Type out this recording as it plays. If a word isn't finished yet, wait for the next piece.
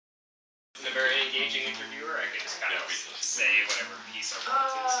engaging interviewer. I could just kind of say whatever piece I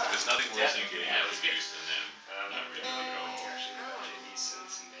wanted. So. There's nothing worse than getting introduced and then not really know. know. Actually, been on JV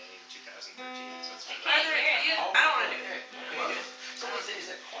since May 2013, so it's been. I don't want to do it. So is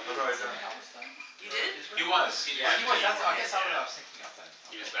it quite done? You did? He was. Yeah, he was. That's, I guess that's what I was thinking of then.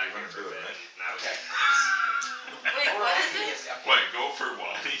 He was back here for a bit, and now he's. Wait, what is it? Wait, go for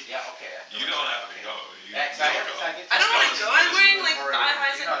one. Yeah, okay. You don't have to go. You I don't want to go. I'm wearing like thigh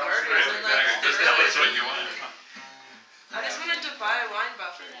highs and garters and like. Just tell us what you want. I just wanted to buy a wine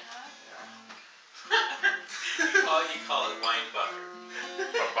buffer. You call it wine buffer.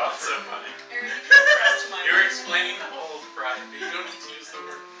 A buffer. So funny. You You're explaining the whole pride, but you don't need to use the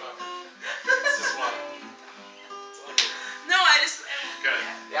word buffer. This is one. No, I just. Good.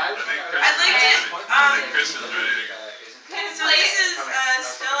 Yeah, I'd like to. I think Chris is ready to go. His place is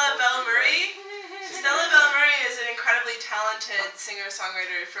Stella Bellamurray. Stella Bellamurray is an incredibly talented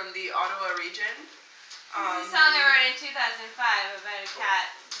singer-songwriter from the Ottawa region. It's a song I wrote in 2005 about a cat.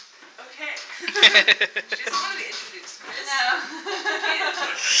 Okay. She doesn't want to be introduced, Chris. No.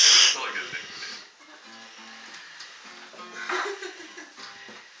 That's still a good thing to do.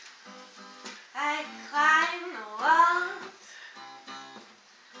 I climb the walls.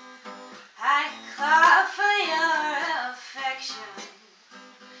 I claw for your affection.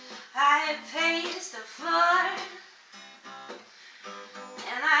 I pace the floor.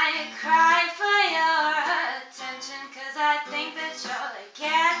 And I cry for your attention, 'cause I think that you're the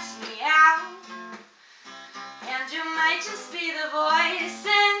cat's meow. And you might just be the voice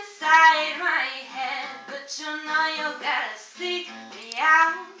inside my head, but you know you gotta seek me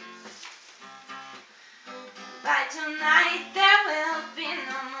out. By tonight there will be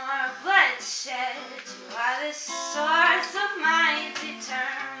no more bloodshed. You are the source of my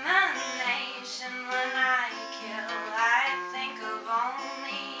determination. When I kill, I think of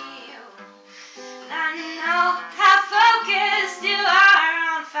only you. And I know how focused you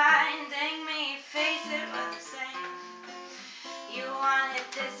are on finding me. Face it, we're the same. You want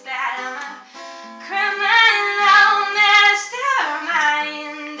it this bad, I'm a criminal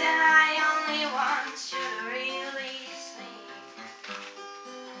mastermind, and I only want you to release me.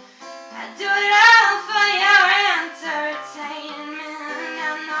 I do it all for your entertainment. I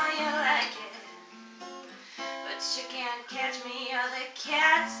know you like it, but you can't catch me. You're the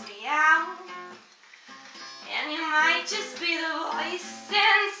cat's meow. And you might just be the voice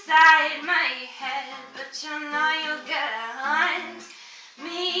inside my head, but you know you gotta hunt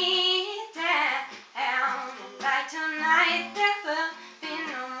me down. And by tonight there will be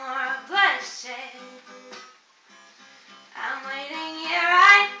no more bloodshed. I'm waiting here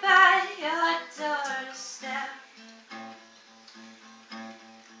right by your doorstep.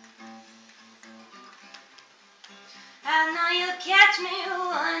 I know you'll catch me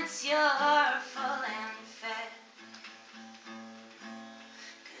once you're full and fed.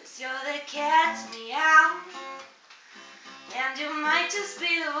 'Cause you're the cat's meow. And you might just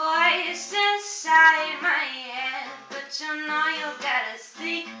be the voice inside my head, but you know you gotta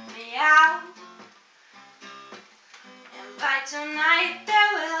seek me out. And by tonight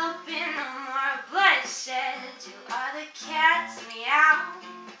there will be no more bloodshed. You are the cat's meow.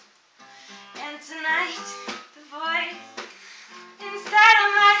 And tonight the voice inside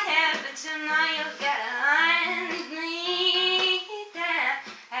of my head, but you know you gotta